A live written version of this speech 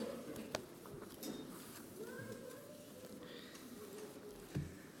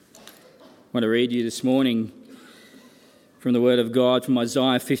I want to read you this morning from the Word of God from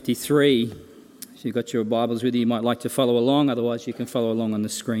Isaiah 53. If you've got your Bibles with you, you might like to follow along. Otherwise, you can follow along on the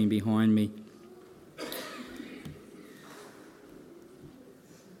screen behind me.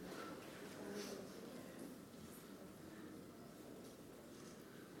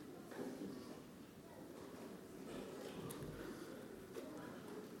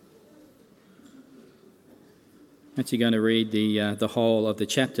 Actually going to read the whole of the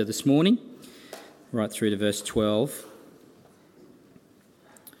chapter this morning, right through to verse 12.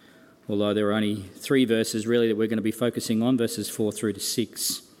 Although there are only 3 verses really that we're going to be focusing on, verses 4 through to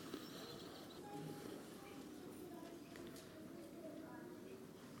 6.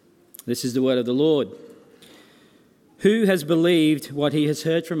 This is the word of the Lord. Who has believed what he has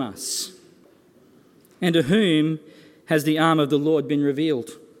heard from us? And to whom has the arm of the Lord been revealed?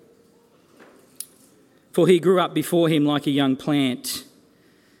 For he grew up before him like a young plant,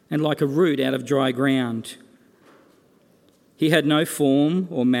 and like a root out of dry ground. He had no form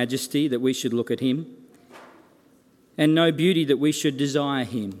or majesty that we should look at him, and no beauty that we should desire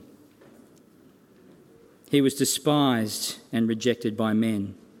him. He was despised and rejected by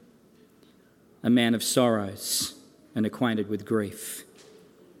men, a man of sorrows and acquainted with grief.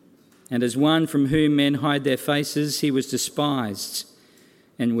 And as one from whom men hide their faces, he was despised,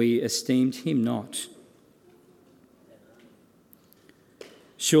 and we esteemed him not.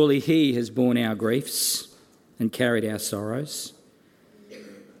 Surely he has borne our griefs and carried our sorrows.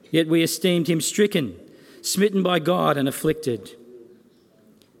 Yet we esteemed him stricken, smitten by God and afflicted.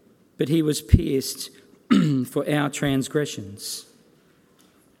 But he was pierced for our transgressions.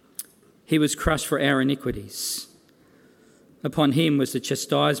 He was crushed for our iniquities. Upon him was the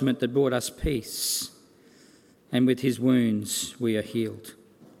chastisement that brought us peace, and with his wounds we are healed.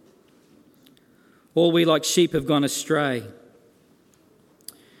 All we like sheep have gone astray.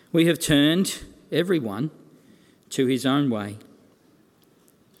 We have turned, everyone, to his own way,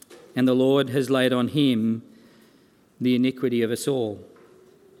 and the Lord has laid on him the iniquity of us all.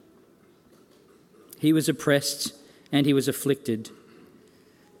 He was oppressed and he was afflicted,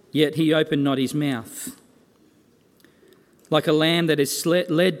 yet he opened not his mouth. Like a lamb that is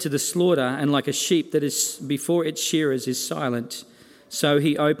led to the slaughter, and like a sheep that is before its shearers is silent, so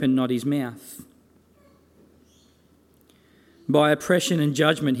he opened not his mouth. By oppression and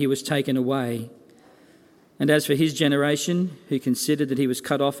judgment he was taken away. And as for his generation, who considered that he was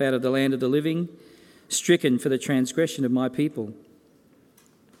cut off out of the land of the living, stricken for the transgression of my people.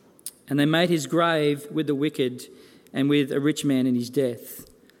 And they made his grave with the wicked and with a rich man in his death,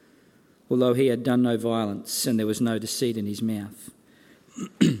 although he had done no violence and there was no deceit in his mouth.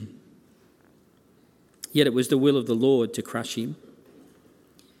 Yet it was the will of the Lord to crush him.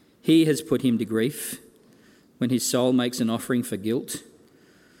 He has put him to grief. When his soul makes an offering for guilt,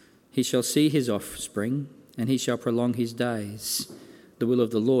 he shall see his offspring, and he shall prolong his days. The will of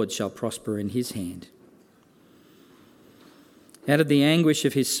the Lord shall prosper in his hand. Out of the anguish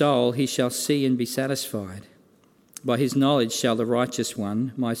of his soul he shall see and be satisfied. By his knowledge shall the righteous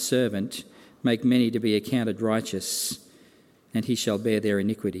one, my servant, make many to be accounted righteous, and he shall bear their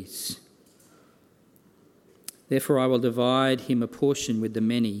iniquities. Therefore I will divide him a portion with the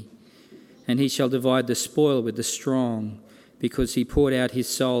many, and he shall divide the spoil with the strong, because he poured out his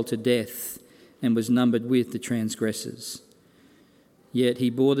soul to death and was numbered with the transgressors. Yet he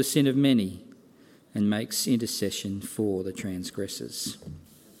bore the sin of many and makes intercession for the transgressors.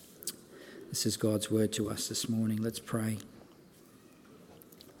 This is God's word to us this morning. Let's pray.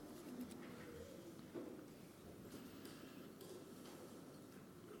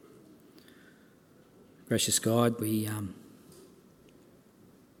 Gracious God, we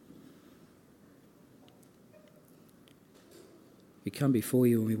come before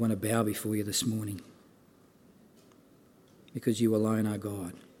you and we want to bow before you this morning, because you alone are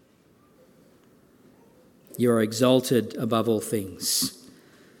God. You are exalted above all things.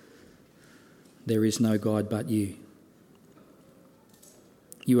 There is no God but you.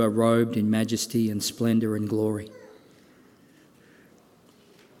 You are robed in majesty and splendour and glory.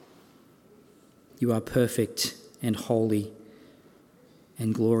 You are perfect and holy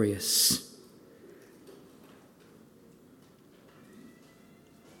and glorious.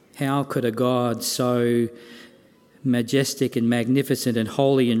 How could a God so majestic and magnificent and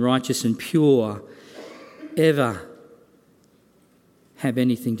holy and righteous and pure ever have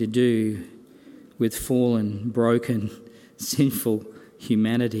anything to do with fallen, broken, sinful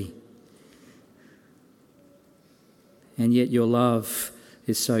humanity? And yet your love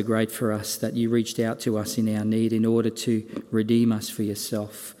is so great for us that you reached out to us in our need in order to redeem us for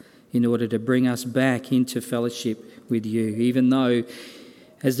yourself, in order to bring us back into fellowship with you, even though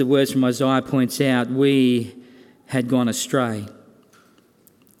As the words from Isaiah points out, we had gone astray.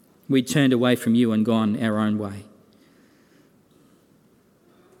 We turned away from you and gone our own way.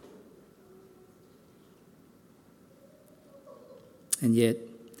 And yet,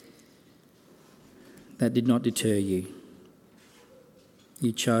 that did not deter you.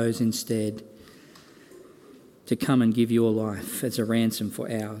 You chose instead to come and give your life as a ransom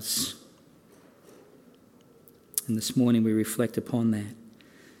for ours. And this morning we reflect upon that.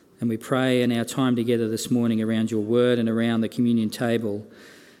 And we pray in our time together this morning around your word and around the communion table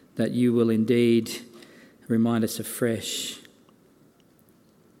that you will indeed remind us afresh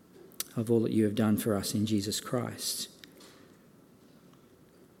of all that you have done for us in Jesus Christ.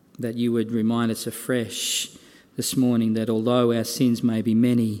 That you would remind us afresh this morning that although our sins may be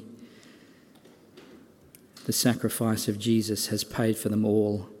many, the sacrifice of Jesus has paid for them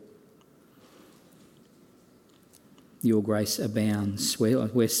all. Your grace abounds.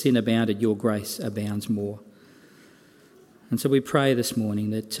 Where sin abounded, your grace abounds more. And so we pray this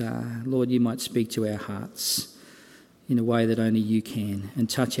morning that, Lord, you might speak to our hearts in a way that only you can, and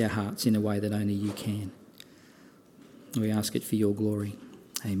touch our hearts in a way that only you can. We ask it for your glory.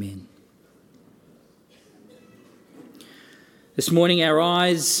 Amen. This morning, our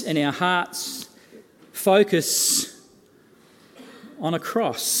eyes and our hearts focus on a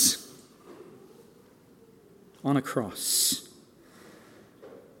cross. On a cross.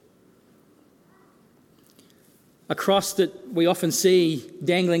 A cross that we often see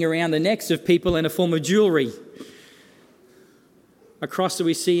dangling around the necks of people in a form of jewellery. A cross that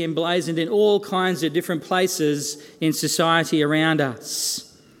we see emblazoned in all kinds of different places in society around us.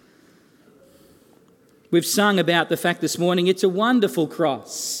 We've sung about the fact this morning it's a wonderful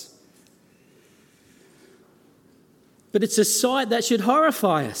cross. But it's a sight that should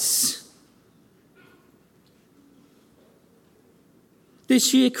horrify us. The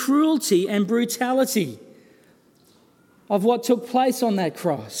sheer cruelty and brutality of what took place on that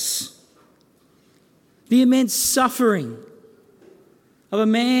cross. The immense suffering of a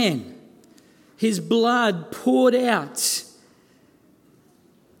man, his blood poured out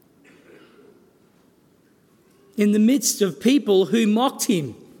in the midst of people who mocked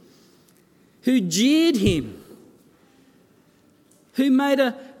him, who jeered him, who made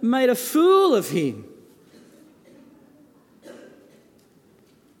a fool of him.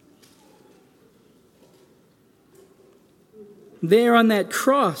 There on that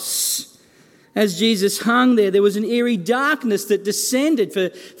cross, as Jesus hung there was an eerie darkness that descended for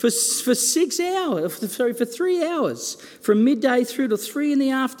 3 hours, from midday through to 3 in the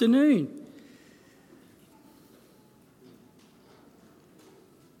afternoon.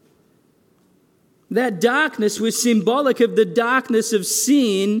 That darkness was symbolic of the darkness of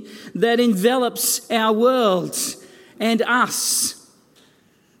sin that envelops our world and us.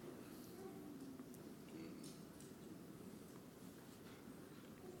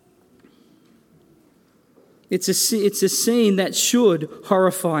 It's a scene that should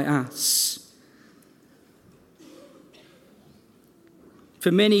horrify us. For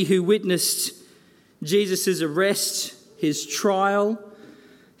many who witnessed Jesus' arrest, his trial,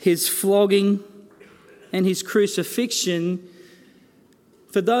 his flogging, and his crucifixion,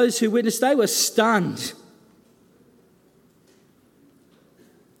 for those who witnessed, they were stunned.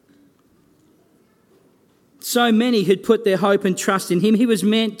 So many had put their hope and trust in him. He was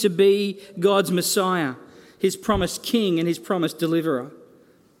meant to be God's Messiah, his promised king and his promised deliverer.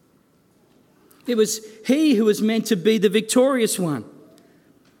 It was he who was meant to be the victorious one.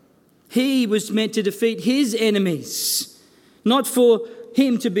 He was meant to defeat his enemies, not for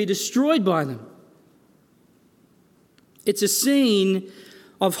him to be destroyed by them. It's a scene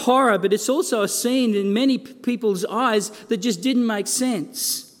of horror, but it's also a scene in many people's eyes that just didn't make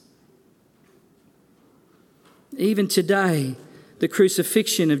sense. Even today, the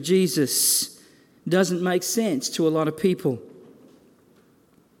crucifixion of Jesus doesn't make sense to a lot of people.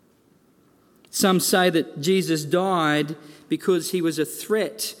 Some say that Jesus died because he was a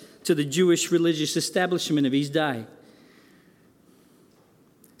threat to the Jewish religious establishment of his day.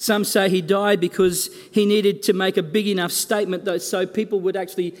 Some say he died because he needed to make a big enough statement so people would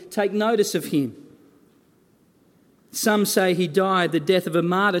actually take notice of him. Some say he died the death of a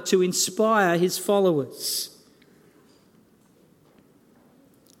martyr to inspire his followers.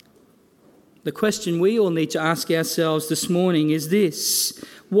 The question we all need to ask ourselves this morning is this: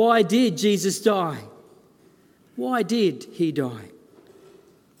 why did Jesus die? Why did he die?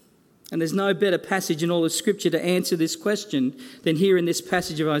 And there's no better passage in all of Scripture to answer this question than here in this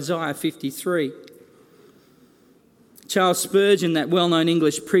passage of Isaiah 53. Charles Spurgeon, that well-known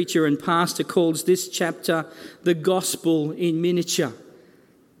English preacher and pastor, calls this chapter the gospel in miniature.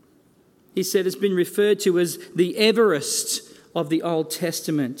 He said it's been referred to as the Everest of the Old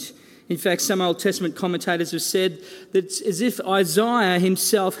Testament. In fact, some Old Testament commentators have said that it's as if Isaiah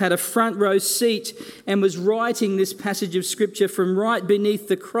himself had a front row seat and was writing this passage of Scripture from right beneath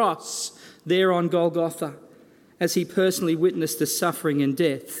the cross there on Golgotha, as he personally witnessed the suffering and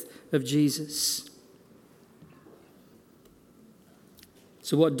death of Jesus.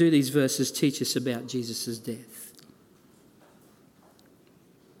 So what do these verses teach us about Jesus' death?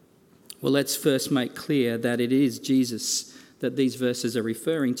 Well, let's first make clear that it is Jesus that these verses are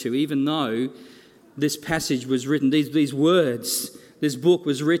referring to, even though this passage was written, these words, this book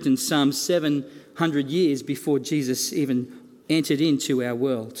was written some 700 years before Jesus even entered into our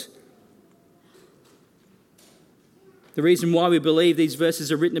world. The reason why we believe these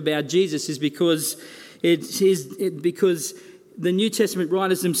verses are written about Jesus is because because the New Testament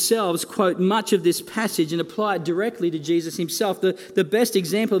writers themselves quote much of this passage and apply it directly to Jesus himself. The best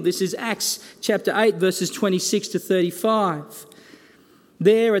example of this is Acts chapter 8, verses 26 to 35.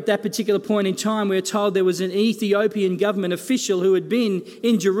 There, at that particular point in time, we're told there was an Ethiopian government official who had been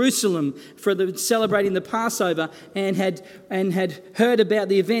in Jerusalem celebrating the Passover and had heard about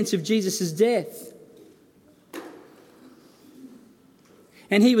the events of Jesus' death.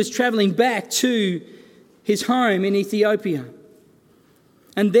 And he was travelling back to his home in Ethiopia.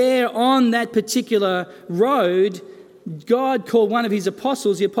 And there on that particular road, God called one of his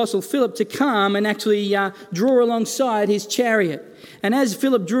apostles, the Apostle Philip, to come and actually draw alongside his chariot. And as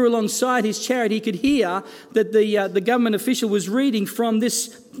Philip drew alongside his chariot, he could hear that the government official was reading from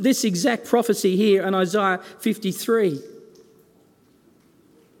this exact prophecy here in Isaiah 53.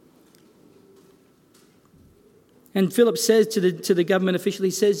 And Philip says to the government official,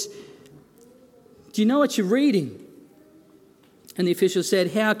 he says, "Do you know what you're reading?" And the official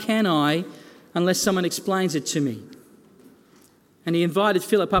said, "How can I unless someone explains it to me?" And he invited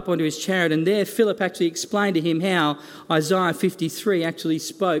Philip up onto his chariot, and there Philip actually explained to him how Isaiah 53 actually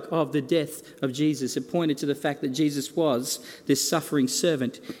spoke of the death of Jesus. It pointed to the fact that Jesus was this suffering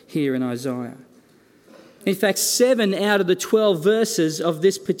servant here in Isaiah. In fact, 7 out of the 12 verses of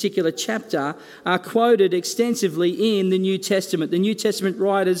this particular chapter are quoted extensively in the New Testament. The New Testament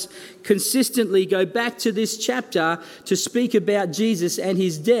writers consistently go back to this chapter to speak about Jesus and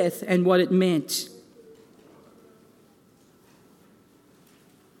his death and what it meant.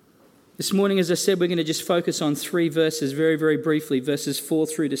 This morning, as I said, we're going to just focus on 3 verses very, very briefly, verses 4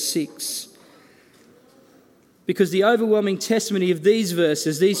 through to 6. Because the overwhelming testimony of these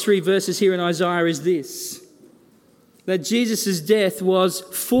verses, these 3 verses here in Isaiah, is this: that Jesus' death was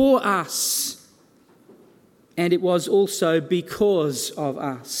for us, and it was also because of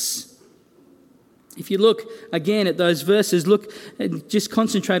us. If you look again at those verses, look and just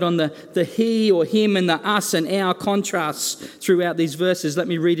concentrate on the he or him and the us and our contrasts throughout these verses. Let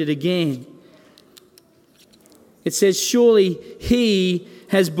me read it again. It says, "Surely he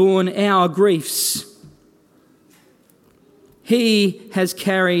has borne our griefs. He has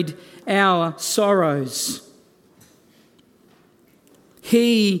carried our sorrows.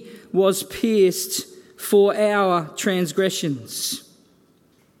 He was pierced for our transgressions.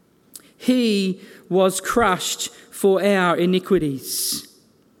 He was crushed for our iniquities.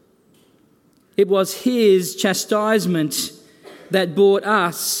 It was his chastisement that brought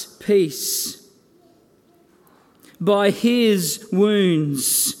us peace. By his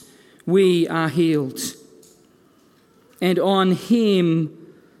wounds we are healed. And on him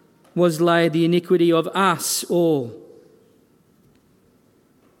was laid the iniquity of us all."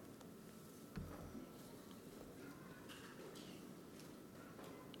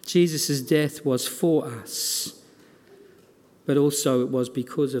 Jesus' death was for us, but also it was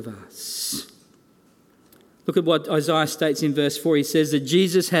because of us. Look at what Isaiah states in verse 4. He says that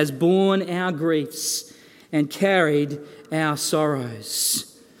Jesus has borne our griefs and carried our sorrows.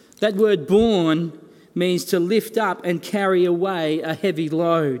 That word "borne" means to lift up and carry away a heavy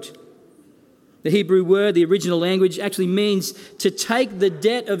load. The Hebrew word, the original language, actually means to take the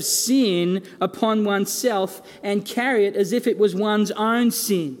debt of sin upon oneself and carry it as if it was one's own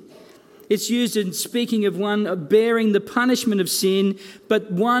sin. It's used in speaking of one bearing the punishment of sin,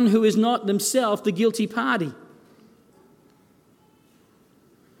 but one who is not themselves the guilty party.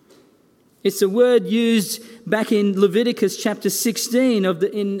 It's a word used back in Leviticus chapter 16 of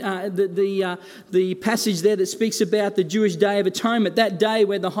the passage there that speaks about the Jewish Day of Atonement, that day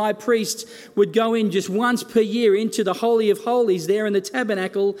where the high priest would go in just once per year into the Holy of Holies there in the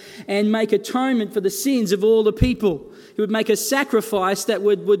tabernacle and make atonement for the sins of all the people. He would make a sacrifice that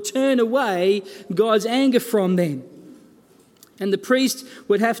would turn away God's anger from them. And the priest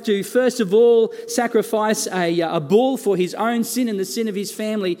would have to, first of all, sacrifice a bull for his own sin and the sin of his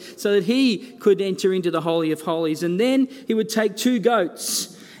family so that he could enter into the Holy of Holies. And then he would take 2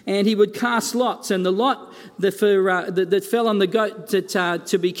 goats and he would cast lots. And the lot that fell on the goat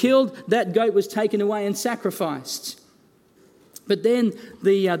to be killed, that goat was taken away and sacrificed. But then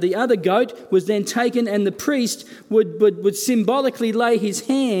the other goat was then taken, and the priest would symbolically lay his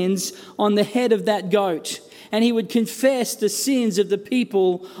hands on the head of that goat. And he would confess the sins of the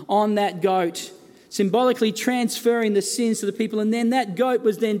people on that goat, symbolically transferring the sins to the people. And then that goat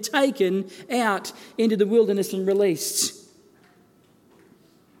was then taken out into the wilderness and released.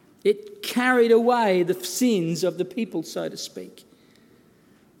 It carried away the sins of the people, so to speak,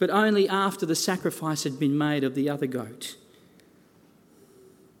 but only after the sacrifice had been made of the other goat.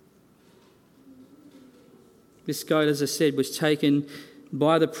 This goat, as I said, was taken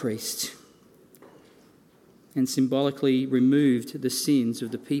by the priest and symbolically removed the sins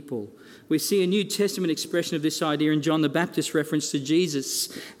of the people. We see a New Testament expression of this idea in John the Baptist's reference to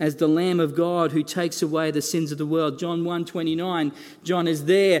Jesus as the Lamb of God who takes away the sins of the world. John 1:29, John is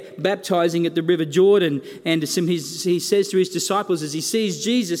there baptizing at the River Jordan, and he says to his disciples as he sees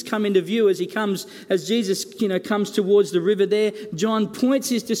Jesus come into view, as Jesus comes towards the river there, John points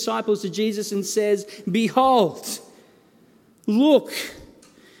his disciples to Jesus and says, "Behold, look,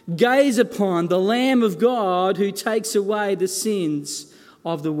 gaze upon the Lamb of God who takes away the sins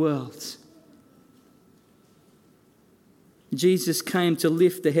of the world." Jesus came to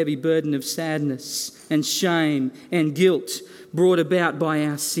lift the heavy burden of sadness and shame and guilt brought about by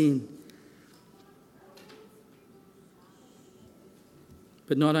our sin.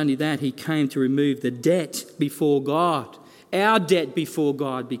 But not only that, he came to remove the debt before God, our debt before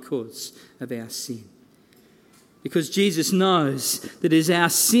God because of our sin. Because Jesus knows that it is our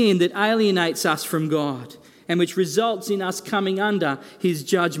sin that alienates us from God and which results in us coming under his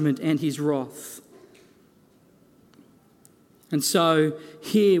judgment and his wrath. And so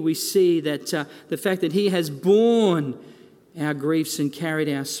here we see that the fact that he has borne our griefs and carried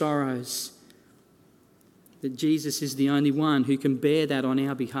our sorrows, that Jesus is the only one who can bear that on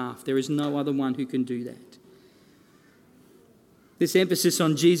our behalf. There is no other one who can do that. This emphasis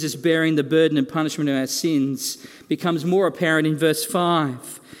on Jesus bearing the burden and punishment of our sins becomes more apparent in verse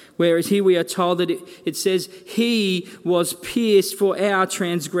 5, whereas here we are told that it says, "He was pierced for our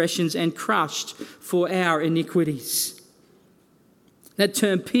transgressions and crushed for our iniquities." That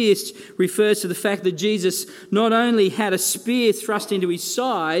term pierced refers to the fact that Jesus not only had a spear thrust into his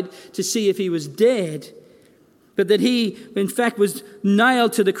side to see if he was dead, but that he, in fact, was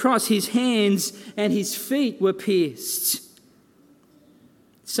nailed to the cross. His hands and his feet were pierced.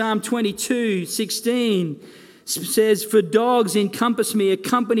 Psalm 22:16 says, "For dogs encompass me, a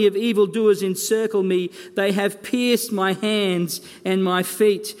company of evildoers encircle me. They have pierced my hands and my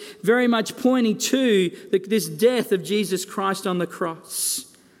feet." Very much pointing to this death of Jesus Christ on the cross.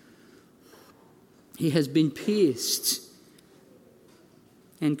 He has been pierced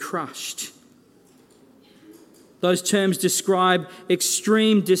and crushed. Those terms describe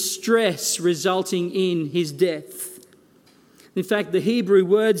extreme distress resulting in his death. In fact, the Hebrew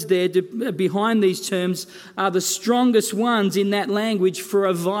words there behind these terms are the strongest ones in that language for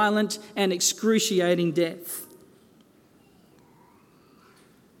a violent and excruciating death.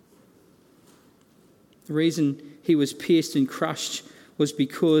 The reason he was pierced and crushed was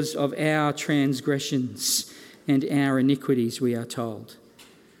because of our transgressions and our iniquities, we are told.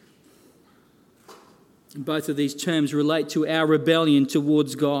 Both of these terms relate to our rebellion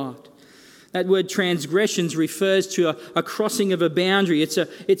towards God. That word transgressions refers to a crossing of a boundary.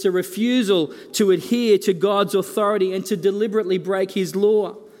 It's a refusal to adhere to God's authority and to deliberately break his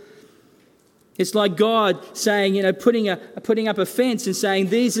law. It's like God saying, putting up a fence and saying,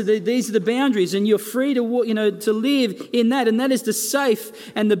 these are the boundaries, and you're free to walk, to live in that, and that is the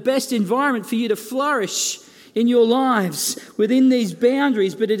safe and the best environment for you to flourish in your lives within these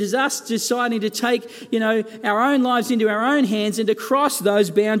boundaries. But it is us deciding to take, our own lives into our own hands and to cross those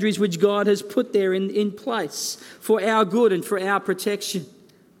boundaries which God has put there in place for our good and for our protection.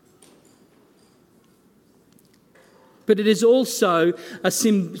 But it is also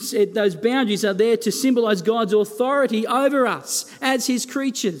those boundaries are there to symbolize God's authority over us as his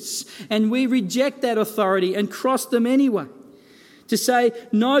creatures. And we reject that authority and cross them anyway. To say,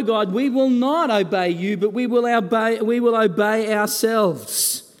 "No, God, we will not obey you, but we will obey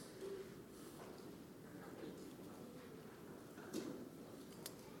ourselves."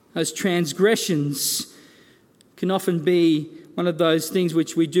 Those transgressions can often be one of those things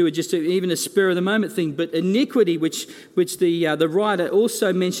which we do, just even a spur of the moment thing. But iniquity, which the writer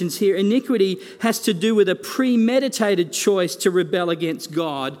also mentions here, iniquity has to do with a premeditated choice to rebel against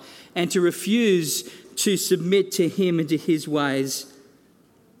God and to refuse to submit to him and to his ways.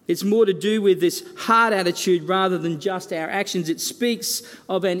 It's more to do with this heart attitude rather than just our actions. It speaks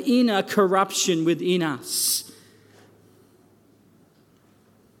of an inner corruption within us.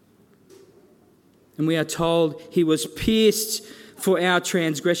 And we are told he was pierced for our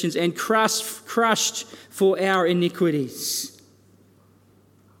transgressions and crushed for our iniquities.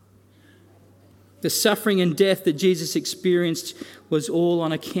 The suffering and death that Jesus experienced was all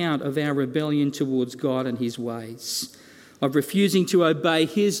on account of our rebellion towards God and his ways, of refusing to obey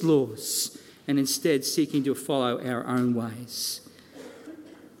his laws and instead seeking to follow our own ways.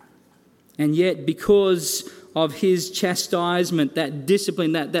 And yet, because of his chastisement, that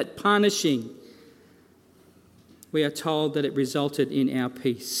discipline, that punishing, we are told that it resulted in our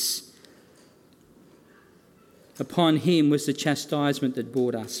peace. Upon him was the chastisement that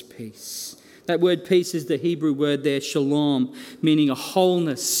brought us peace. That word peace is the Hebrew word there, shalom, meaning a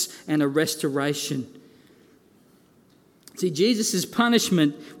wholeness and a restoration. See, Jesus'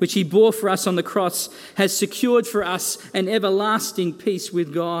 punishment, which he bore for us on the cross, has secured for us an everlasting peace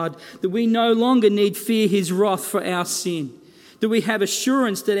with God, that we no longer need fear his wrath for our sin, that we have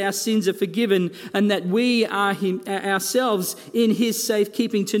assurance that our sins are forgiven and that we are ourselves in his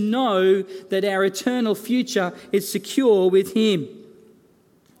safekeeping, to know that our eternal future is secure with him.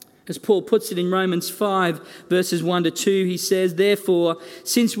 As Paul puts it in Romans 5, verses 1 to 2, he says, "Therefore,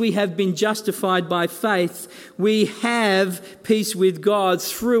 since we have been justified by faith, we have peace with God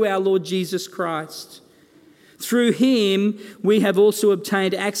through our Lord Jesus Christ. Through him, we have also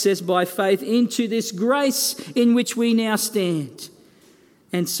obtained access by faith into this grace in which we now stand.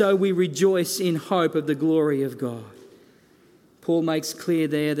 And so we rejoice in hope of the glory of God." Paul makes clear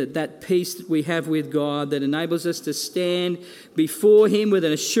there that peace that we have with God that enables us to stand before him with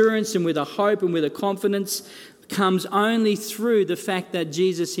an assurance and with a hope and with a confidence comes only through the fact that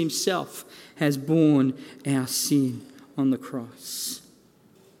Jesus himself has borne our sin on the cross.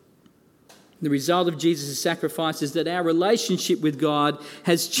 The result of Jesus' sacrifice is that our relationship with God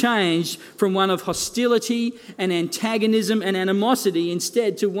has changed from one of hostility and antagonism and animosity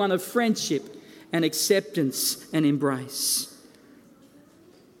instead to one of friendship and acceptance and embrace.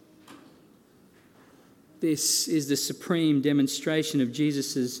 This is the supreme demonstration of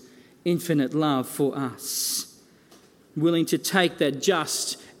Jesus' infinite love for us, willing to take that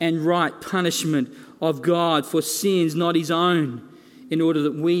just and right punishment of God for sins not his own, in order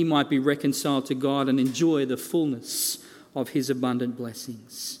that we might be reconciled to God and enjoy the fullness of his abundant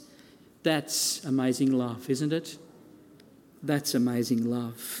blessings. That's amazing love, isn't it? That's amazing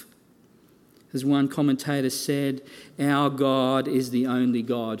love. As one commentator said, our God is the only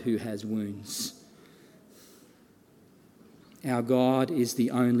God who has wounds. Our God is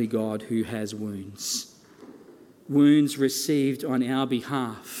the only God who has wounds. Wounds received on our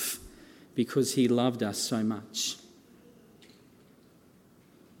behalf because he loved us so much.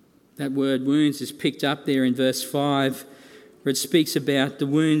 That word wounds is picked up there in verse 5, where it speaks about the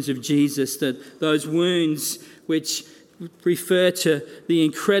wounds of Jesus, that those wounds which refer to the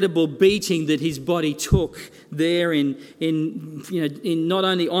incredible beating that his body took there in not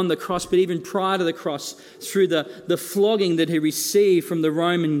only on the cross but even prior to the cross, through the flogging that he received from the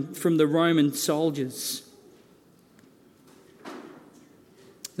Roman soldiers.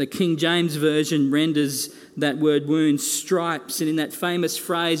 The King James Version renders that word wounds stripes, and in that famous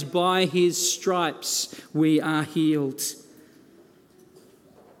phrase, "by his stripes we are healed."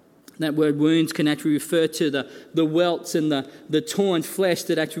 That word wounds can actually refer to the welts and the torn flesh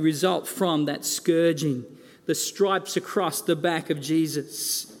that actually result from that scourging, the stripes across the back of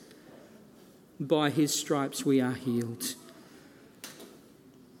Jesus. By his stripes we are healed.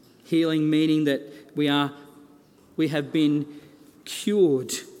 Healing meaning that we have been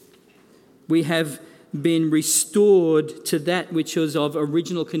cured. We have been restored to that which was of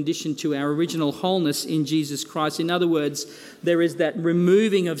original condition, to our original wholeness in Jesus Christ. In other words, there is that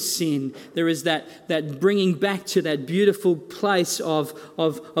removing of sin. There is that bringing back to that beautiful place of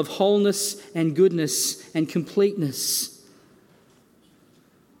wholeness and goodness and completeness.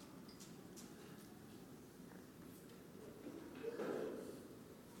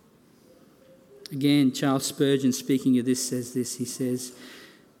 Again, Charles Spurgeon, speaking of this, says this. He says,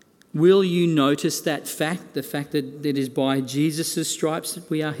 "Will you notice that fact, the fact that it is by Jesus' stripes that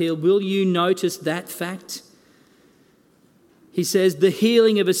we are healed? Will you notice that fact?" He says, "The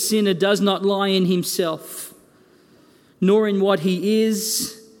healing of a sinner does not lie in himself, nor in what he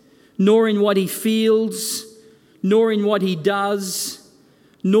is, nor in what he feels, nor in what he does,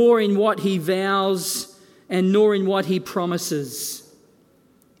 nor in what he vows, and nor in what he promises.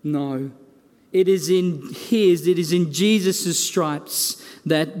 No, it is in Jesus' stripes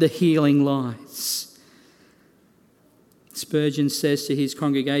that the healing lies. Spurgeon says to his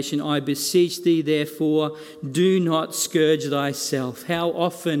congregation, "I beseech thee, therefore, do not scourge thyself." How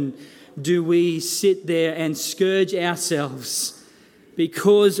often do we sit there and scourge ourselves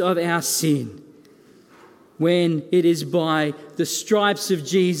because of our sin, when it is by the stripes of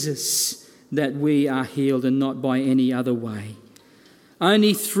Jesus that we are healed and not by any other way?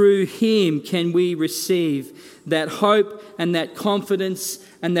 Only through him can we receive that hope and that confidence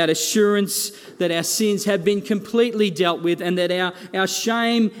and that assurance that our sins have been completely dealt with and that our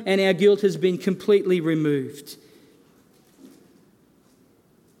shame and our guilt has been completely removed.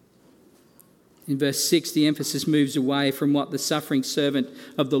 In verse 6, the emphasis moves away from what the suffering servant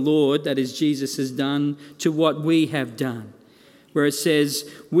of the Lord, that is Jesus, has done, to what we have done, where it says,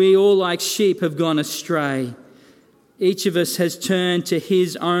 "We all like sheep have gone astray. Each of us has turned to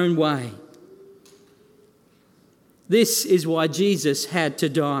his own way." This is why Jesus had to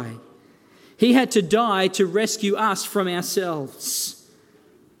die. He had to die to rescue us from ourselves.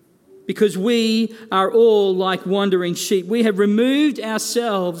 Because we are all like wandering sheep. We have removed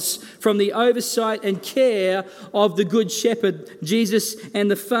ourselves from the oversight and care of the Good Shepherd, Jesus and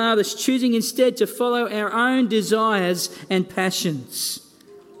the Father, choosing instead to follow our own desires and passions.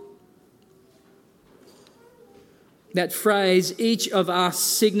 That phrase, "each of us,"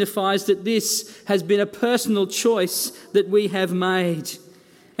 signifies that this has been a personal choice that we have made,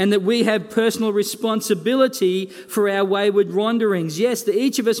 and that we have personal responsibility for our wayward wanderings. Yes, that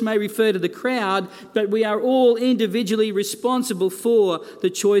each of us may refer to the crowd, but we are all individually responsible for the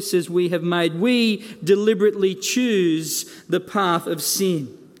choices we have made. We deliberately choose the path of sin.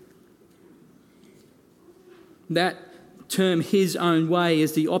 That term, "his own way,"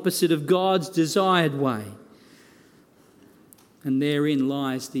 is the opposite of God's desired way. And therein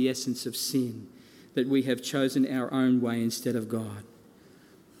lies the essence of sin, that we have chosen our own way instead of God.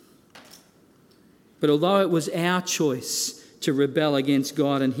 But although it was our choice to rebel against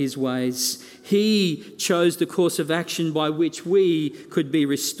God and his ways, he chose the course of action by which we could be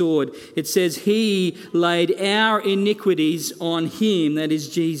restored. It says he laid our iniquities on him, that is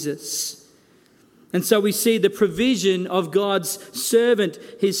Jesus. And so we see the provision of God's servant,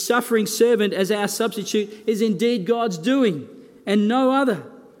 his suffering servant as our substitute, is indeed God's doing and no other.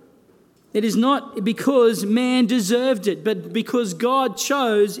 It is not because man deserved it, but because God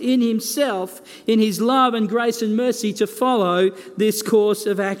chose in himself, in his love and grace and mercy, to follow this course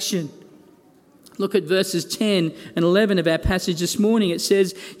of action. Look at verses 10 and 11 of our passage this morning. It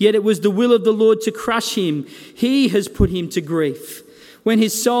says, "Yet it was the will of the Lord to crush him. He has put him to grief. When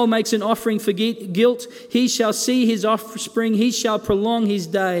his soul makes an offering for guilt, he shall see his offspring, he shall prolong his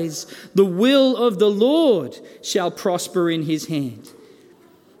days. The will of the Lord shall prosper in his hand.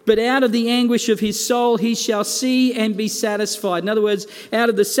 But out of the anguish of his soul he shall see and be satisfied." In other words, out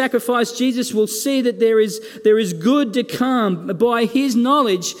of the sacrifice, Jesus will see that there is good to come. "By his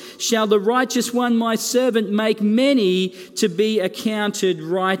knowledge shall the righteous one, my servant, make many to be accounted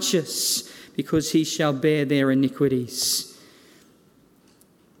righteous, because he shall bear their iniquities."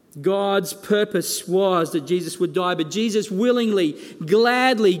 God's purpose was that Jesus would die, but Jesus willingly,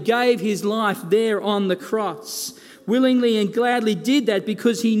 gladly gave his life there on the cross. Willingly and gladly did that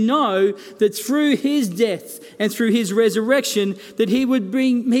because he knew that through his death and through his resurrection that he would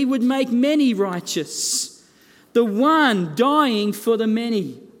make many righteous. The one dying for the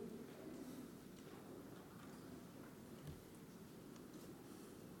many.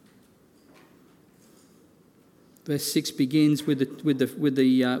 Verse 6 begins with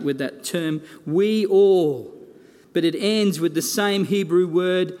that term, "we all," but it ends with the same Hebrew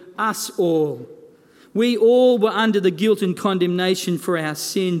word, "us all." We all were under the guilt and condemnation for our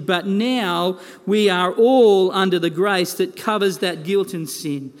sin, but now we are all under the grace that covers that guilt and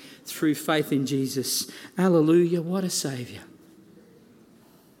sin through faith in Jesus. Hallelujah, what a Saviour.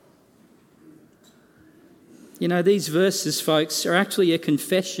 You know, these verses, folks, are actually a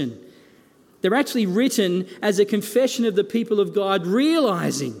confession. They're actually written as a confession of the people of God,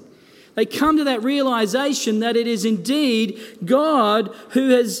 realizing. They come to that realization that it is indeed God who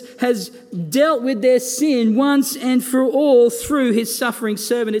has dealt with their sin once and for all through his suffering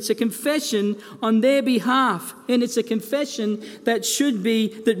servant. It's a confession on their behalf, and it's a confession that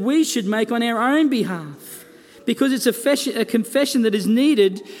we should make on our own behalf, because it's a confession that is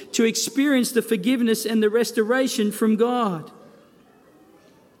needed to experience the forgiveness and the restoration from God.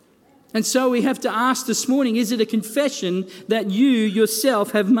 And so we have to ask this morning, is it a confession that you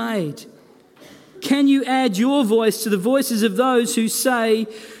yourself have made? can you add your voice to the voices of those who say,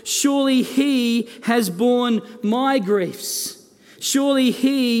 surely he has borne my griefs. Surely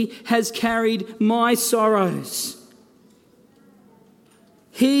he has carried my sorrows.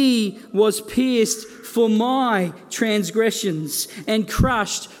 He was pierced for my transgressions and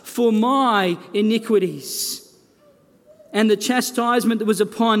crushed for my iniquities. And the chastisement that was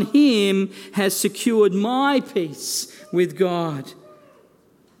upon him has secured my peace with God.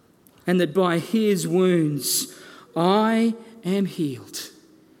 And that by his wounds I am healed.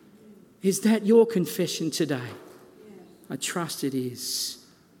 Is that your confession today? I trust it is.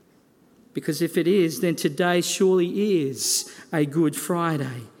 Because if it is, then today surely is a Good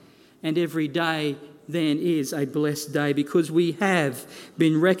Friday. And every day then is a blessed day, because we have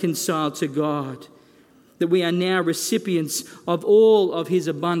been reconciled to God. That we are now recipients of all of his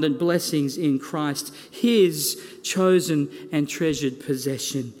abundant blessings in Christ, his chosen and treasured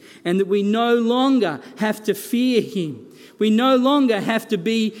possession. And that we no longer have to fear him. We no longer have to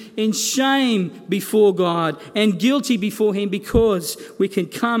be in shame before God and guilty before him, because we can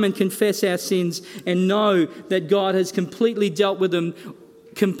come and confess our sins and know that God has completely dealt with them,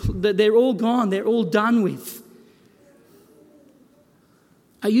 that they're all gone, they're all done with.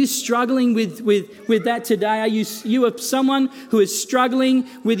 Are you struggling with that today? Are you are someone who is struggling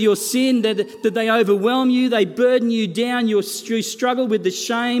with your sin, that they overwhelm you, they burden you down, you struggle with the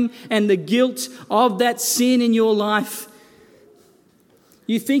shame and the guilt of that sin in your life?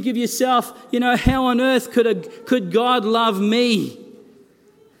 You think of yourself, how on earth could God love me?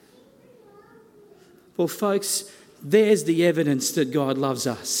 Well, folks, there's the evidence that God loves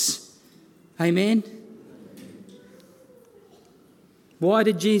us. Amen? Why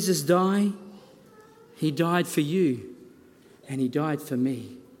did Jesus die? He died for you, and he died for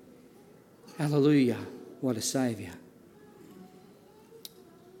me. Hallelujah. What a Saviour.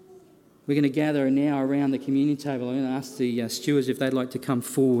 We're going to gather now around the communion table. I'm going to ask the stewards if they'd like to come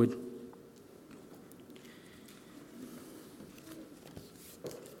forward.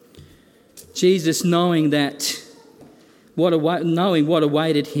 Jesus, knowing what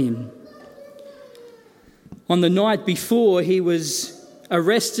awaited him. On the night before he was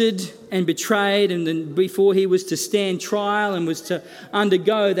arrested and betrayed, and then before he was to stand trial and was to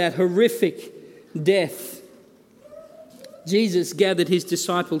undergo that horrific death, Jesus gathered his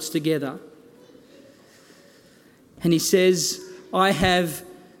disciples together. And he says, I have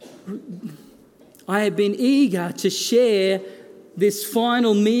been eager to share this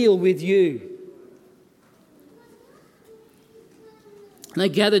final meal with you. And they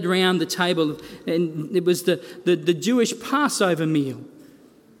gathered around the table, and it was the Jewish Passover meal.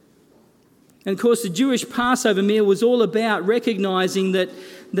 And of course, the Jewish Passover meal was all about recognising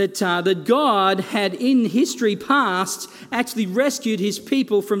that God had in history past actually rescued his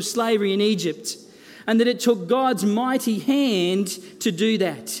people from slavery in Egypt. And that it took God's mighty hand to do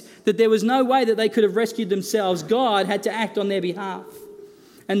that. That there was no way that they could have rescued themselves. God had to act on their behalf.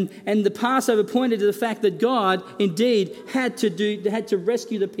 And the Passover pointed to the fact that God indeed had to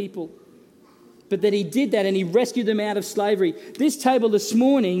rescue the people. But that he did that, and he rescued them out of slavery. This table this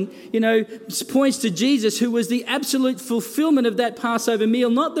morning, points to Jesus, who was the absolute fulfillment of that Passover meal.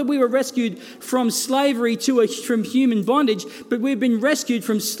 Not that we were rescued from slavery from human bondage, but we've been rescued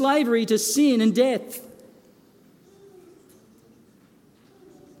from slavery to sin and death.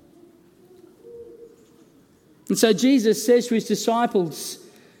 And so Jesus says to his disciples,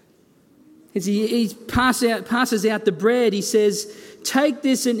 as he passes out the bread, he says, take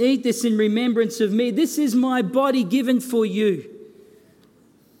this and eat this in remembrance of me. This is my body given for you.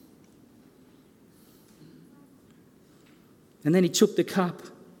 And then he took the cup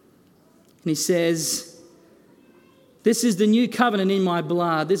and he says, this is the new covenant in my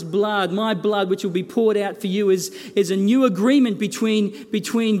blood. This blood, my blood, which will be poured out for you, is a new agreement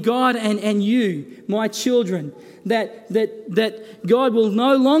between God and you, my children. That God will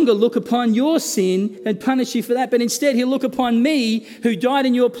no longer look upon your sin and punish you for that, but instead he'll look upon me who died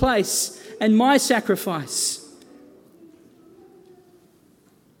in your place and my sacrifice.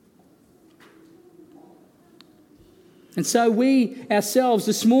 And so we ourselves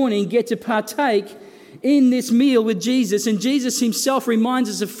this morning get to partake in this meal with Jesus, and Jesus himself reminds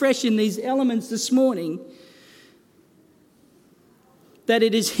us afresh in these elements this morning that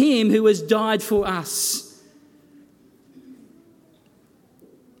it is him who has died for us.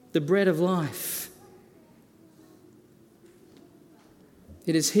 The bread of life.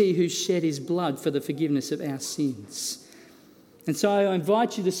 It is he who shed his blood for the forgiveness of our sins. And so I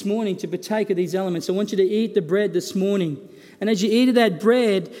invite you this morning to partake of these elements. I want you to eat the bread this morning. And as you eat of that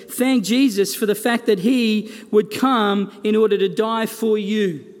bread, thank Jesus for the fact that he would come in order to die for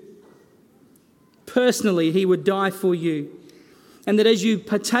you. personally he would die for you. And that as you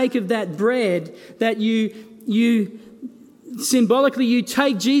partake of that bread, that you symbolically, you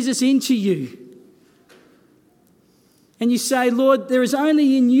take Jesus into you. And you say, Lord, there is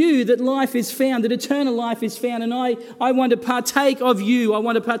only in you that life is found, that eternal life is found. And I want to partake of you. I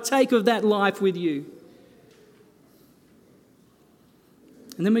want to partake of that life with you.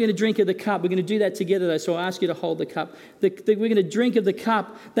 And then we're going to drink of the cup. We're going to do that together, though, so I ask you to hold the cup. We're going to drink of the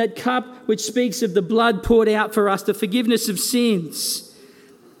cup, that cup which speaks of the blood poured out for us, the forgiveness of sins.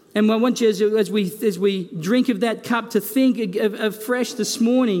 And I want you, as we drink of that cup, to think afresh this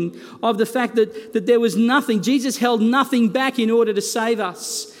morning of the fact that there was nothing. Jesus held nothing back in order to save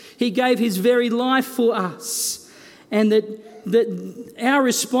us. He gave his very life for us. And that our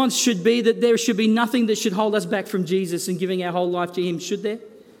response should be that there should be nothing that should hold us back from Jesus and giving our whole life to him, should there?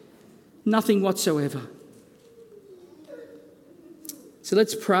 Nothing whatsoever. So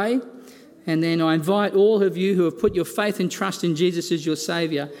let's pray. And then I invite all of you who have put your faith and trust in Jesus as your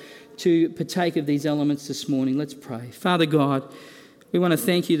Saviour to partake of these elements this morning. Let's pray. Father God, we want to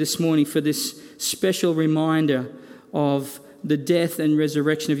thank you this morning for this special reminder of the death and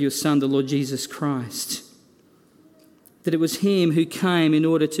resurrection of your Son, the Lord Jesus Christ. That it was him who came in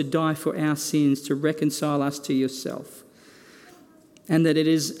order to die for our sins, to reconcile us to yourself. And that it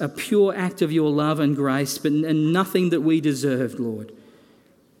is a pure act of your love and grace, and nothing that we deserved, Lord.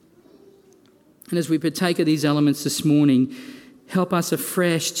 And as we partake of these elements this morning, help us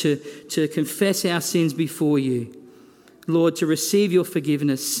afresh to confess our sins before you. Lord, to receive your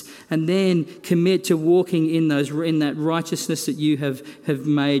forgiveness and then commit to walking in that righteousness that you have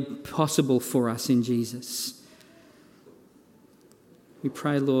made possible for us in Jesus. We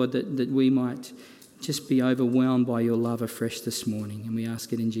pray, Lord, that we might just be overwhelmed by your love afresh this morning. And we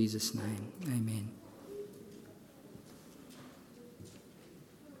ask it in Jesus' name. Amen.